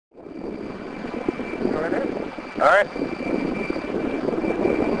Alright.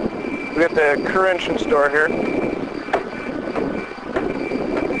 We got the crew entrance door here.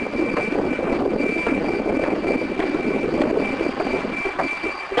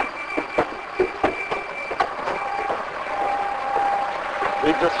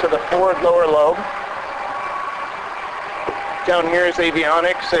 Leads us to the forward lower lobe. Down here is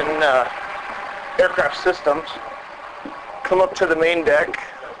avionics and aircraft systems. Come up to the main deck.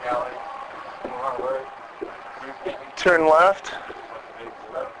 Turn left.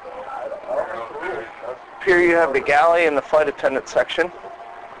 Here you have the galley and the flight attendant section,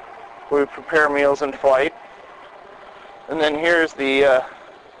 where we prepare meals in flight. And then here's the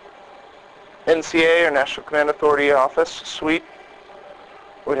NCA, or National Command Authority office suite.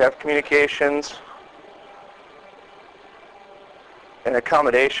 We have communications and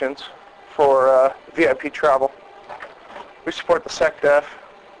accommodations for VIP travel. We support the SecDef.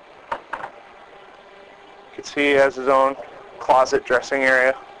 You can see he has his own closet, dressing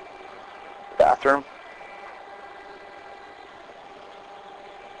area, bathroom.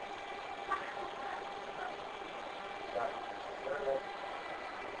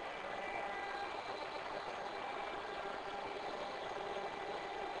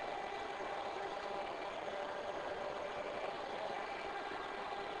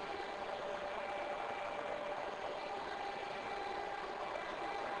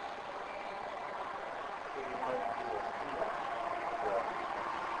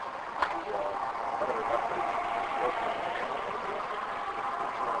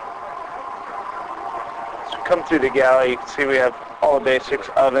 Come through the galley, you can see we have all the basics: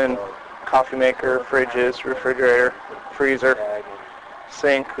 oven, coffee maker, fridges, refrigerator, freezer,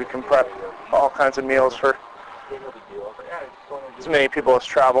 sink. We can prep all kinds of meals for as many people as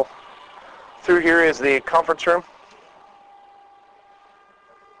travel. Through here is the conference room,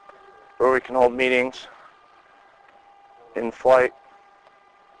 where we can hold meetings in flight.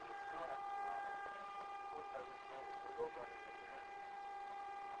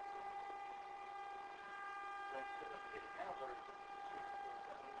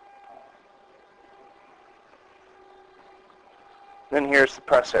 Then here's the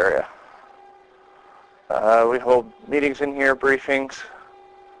press area. We hold meetings in here, briefings.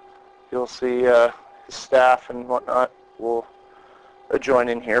 You'll see his staff and whatnot will join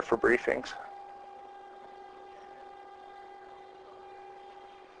in here for briefings.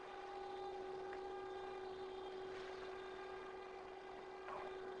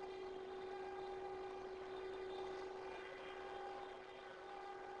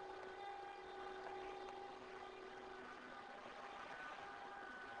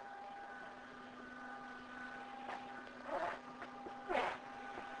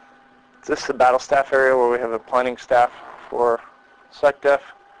 This is the battle staff area, where we have a planning staff for SecDef.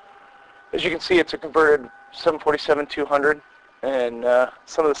 As you can see, it's a converted 747-200, and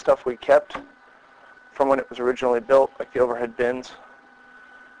some of the stuff we kept from when it was originally built, like the overhead bins.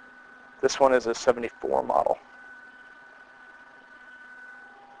 This one is a 74 model.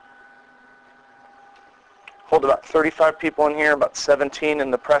 Hold about 35 people in here, about 17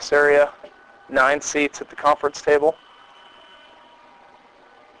 in the press area, 9 seats at the conference table.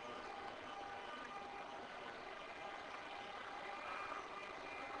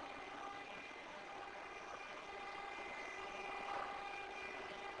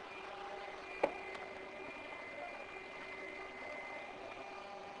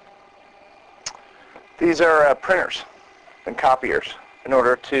 These are printers and copiers in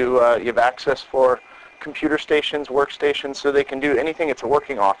order to you have access for computer stations, workstations, so they can do anything. It's a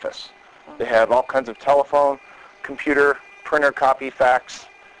working office. They have all kinds of telephone, computer, printer, copy, fax,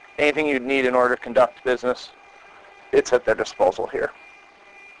 anything you'd need in order to conduct business. It's at their disposal here.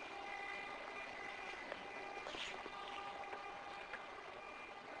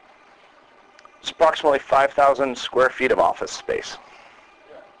 It's approximately 5,000 square feet of office space.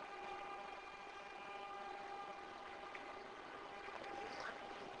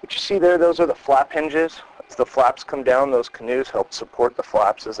 What you see there, those are the flap hinges. As the flaps come down, those canoes help support the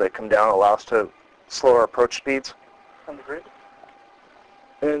flaps as they come down, allow us to slow our approach speeds. On the grid?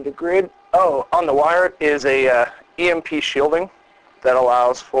 And the grid, on the wire is a EMP shielding that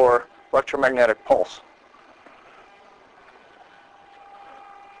allows for electromagnetic pulse.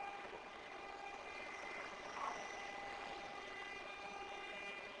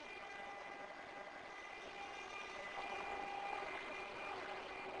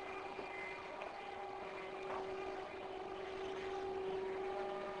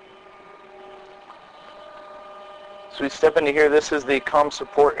 So we step into here. This is the comm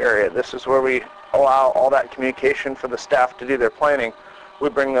support area. This is where we allow all that communication for the staff to do their planning. we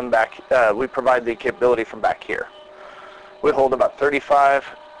bring them back, we provide the capability from back here. We hold about 35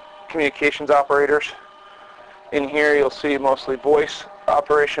 communications operators. In here you'll see mostly voice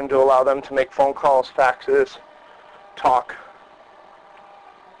operation to allow them to make phone calls, faxes, talk.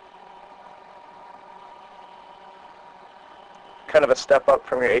 Kind of a step up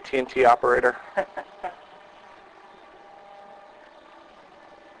from your AT&T operator.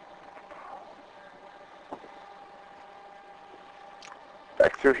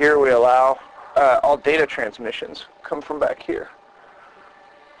 Back through here we allow all data transmissions come from back here.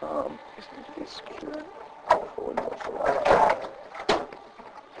 These need to be secured.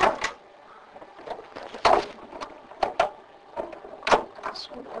 This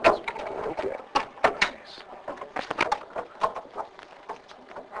one is okay. Nice.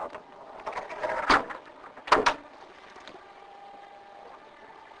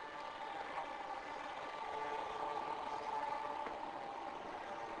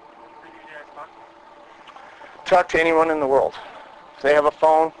 Talk to anyone in the world. If they have a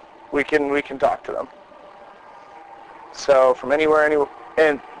phone, we can talk to them. So from anywhere,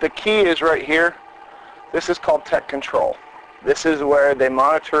 and the key is right here. This is called tech control. This is where they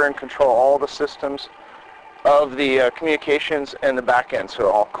monitor and control all the systems of the communications and the back end.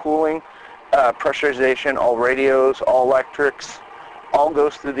 So all cooling, pressurization, all radios, all electrics, all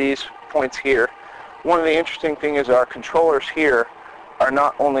goes through these points here. One of the interesting things is our controllers here are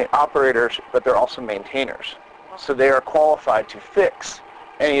not only operators, but they're also maintainers. So they are qualified to fix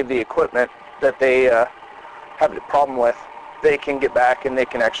any of the equipment that they have a problem with. They can get back and they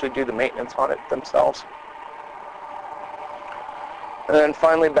can actually do the maintenance on it themselves. And then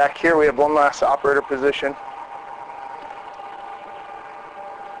finally back here we have one last operator position.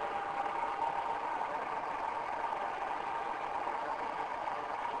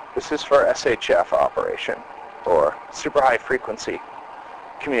 This is for SHF operation, or super high frequency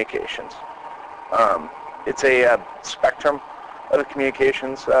communications. It's a spectrum of the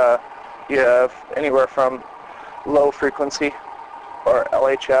communications. You have anywhere from low frequency, or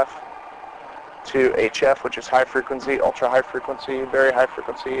LHF, to HF, which is high frequency, ultra high frequency, very high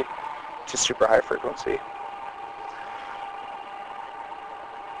frequency, to super high frequency.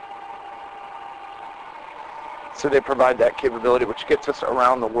 So they provide that capability, which gets us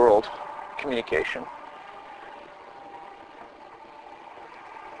around the world communication.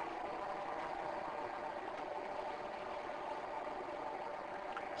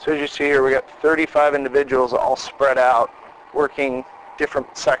 So as you see here, we got 35 individuals all spread out, working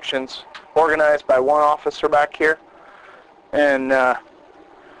different sections, organized by one officer back here. And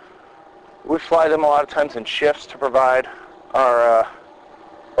we fly them a lot of times in shifts to provide our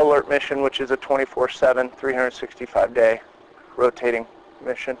alert mission, which is a 24/7, 365-day rotating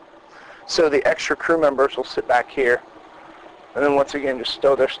mission. So the extra crew members will sit back here, and then once again just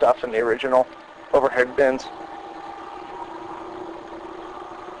stow their stuff in the original overhead bins.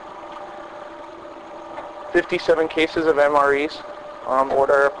 $57 cases of MREs on board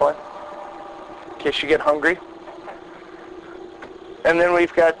our airplane, in case you get hungry. And then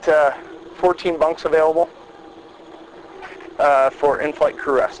we've got 14 bunks available for in-flight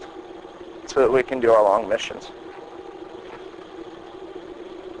crew rest, so that we can do our long missions.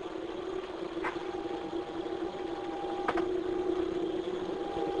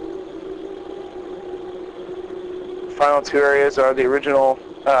 Final two areas are the original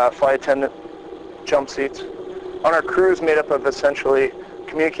flight attendant jump seats. On our crew is made up of essentially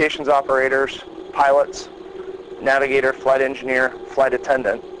communications operators, pilots, navigator, flight engineer, flight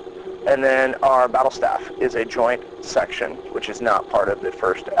attendant, and then our battle staff is a joint section, which is not part of the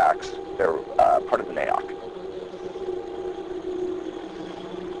first acts. They're part of the NAOC.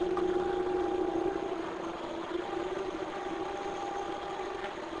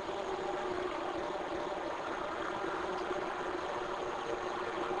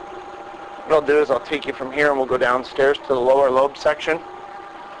 What I'll do is I'll take you from here and we'll go downstairs to the lower lobe section,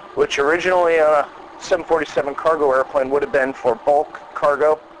 which originally a 747 cargo airplane would have been for bulk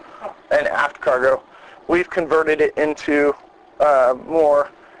cargo and aft cargo. We've converted it into more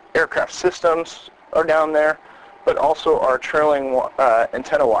aircraft systems are down there, but also our trailing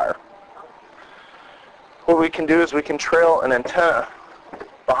antenna wire. What we can do is we can trail an antenna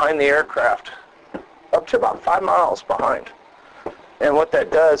behind the aircraft up to about 5 miles behind. And what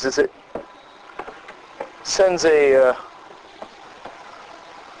that does is it sends a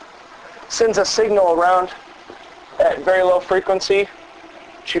signal around at very low frequency,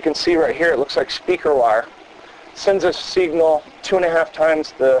 which you can see right here. It looks like speaker wire. Sends a signal 2.5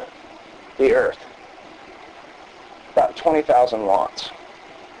 times the Earth, about 20,000 watts.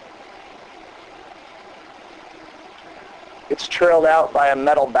 It's trailed out by a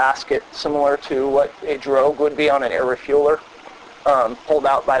metal basket similar to what a drogue would be on an air refueler, pulled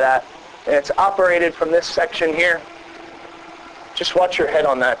out by that. And it's operated from this section here. Just watch your head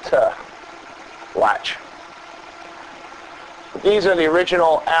on that latch. These are the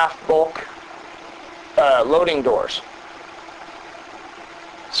original aft bulk loading doors.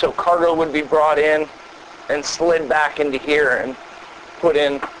 So cargo would be brought in and slid back into here and put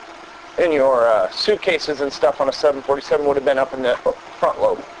in your suitcases and stuff on a 747 would have been up in the front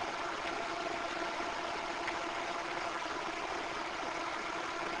lobe.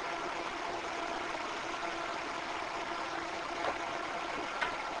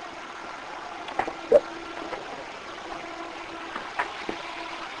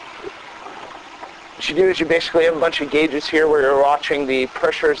 What you do is you basically have a bunch of gauges here where you're watching the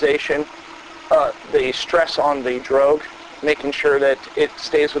pressurization, the stress on the drogue, making sure that it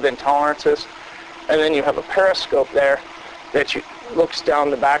stays within tolerances. And then you have a periscope there that looks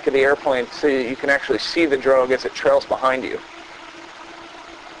down the back of the airplane so you can actually see the drogue as it trails behind you.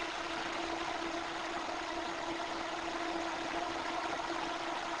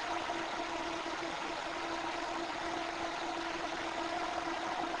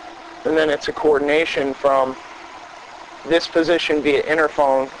 And then it's a coordination from this position via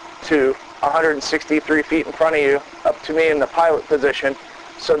interphone to 163 feet in front of you up to me in the pilot position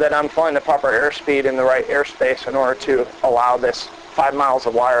so that I'm flying the proper airspeed in the right airspace in order to allow this 5 miles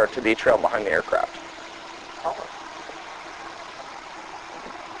of wire to be trailed behind the aircraft.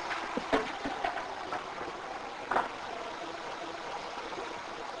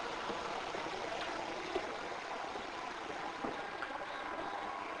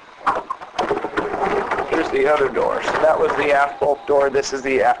 The other door. So that was the aft bulk door. This is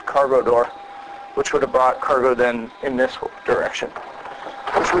the aft cargo door, which would have brought cargo then in this direction,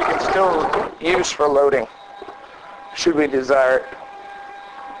 which we can still use for loading, should we desire it.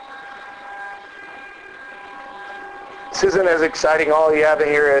 This isn't as exciting. All you have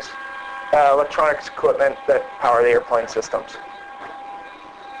here is electronics equipment that power the airplane systems.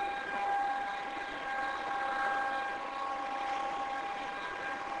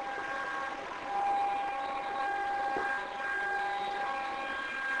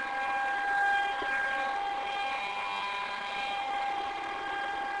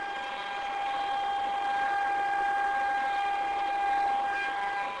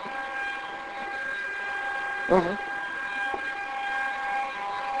 Mm-hmm.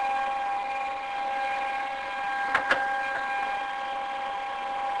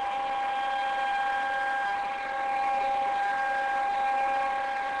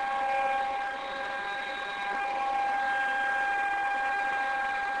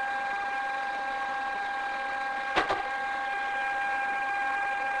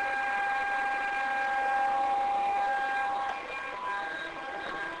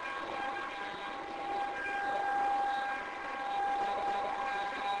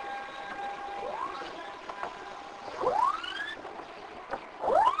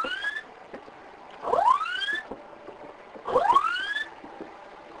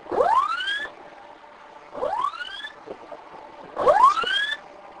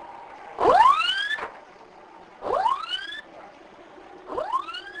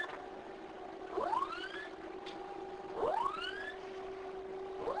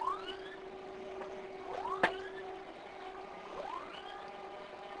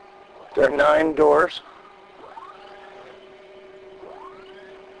 There are 9 doors.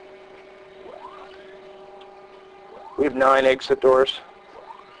 We have 9 exit doors.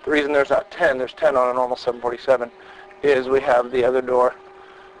 The reason there's not 10, there's 10 on a normal 747, is we have the other door,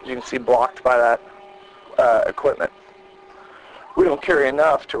 as you can see, blocked by that equipment. We don't carry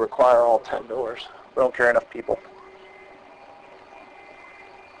enough to require all 10 doors. We don't carry enough people.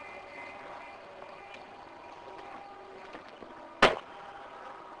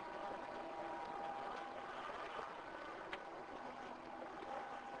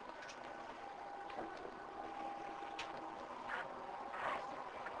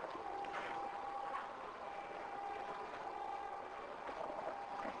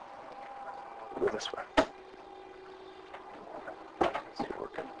 Go this way. Is it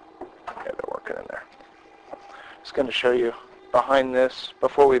working? Yeah, they're working in there. Just going to show you behind this,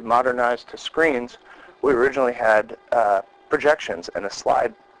 before we modernized to screens, we originally had projections and a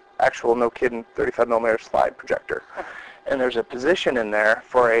slide, actual, no kidding, 35 millimeter slide projector. And there's a position in there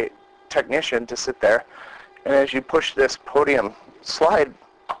for a technician to sit there. And as you push this podium slide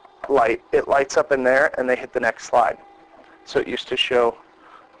light, it lights up in there and they hit the next slide. So it used to show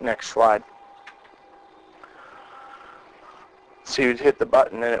next slide. So you'd hit the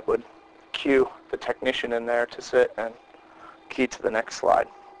button and it would cue the technician in there to sit and key to the next slide.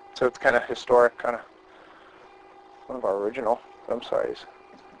 So it's kind of historic, kind of one of our original. I'm sorry, he's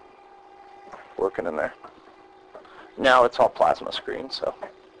working in there. Now it's all plasma screen, so.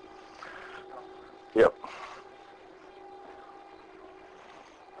 Yep.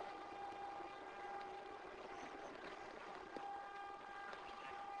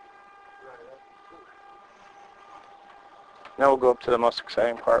 Now we'll go up to the most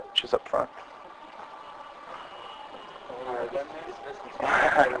exciting part, which is up front.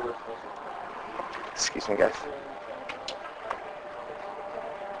 Excuse me, guys.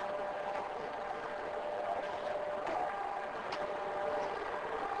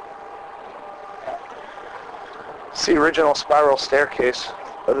 It's the original spiral staircase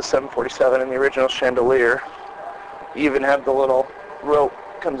of the 747 and the original chandelier. You even have the little rope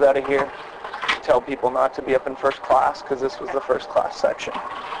comes out of here to tell people not to be up in first class because this was the first class section.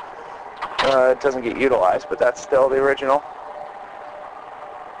 It doesn't get utilized, but that's still the original.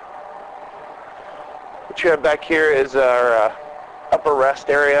 What you have back here is our upper rest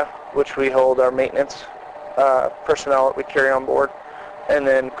area, which we hold our maintenance personnel that we carry on board, and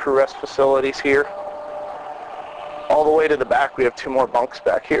then crew rest facilities here. All the way to the back, we have 2 more bunks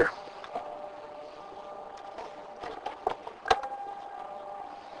back here.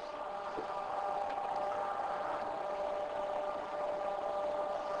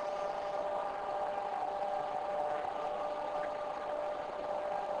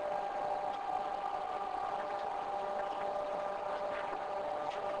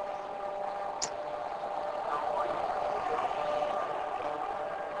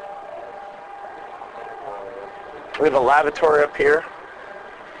 We have a lavatory up here.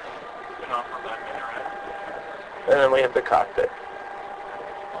 And then we have the cockpit.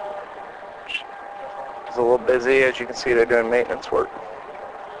 It's a little busy. As you can see, they're doing maintenance work.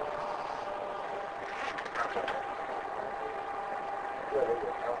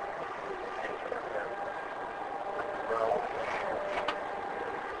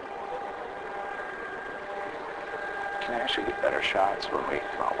 Can actually get better shots when we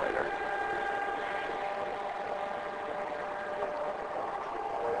come out later.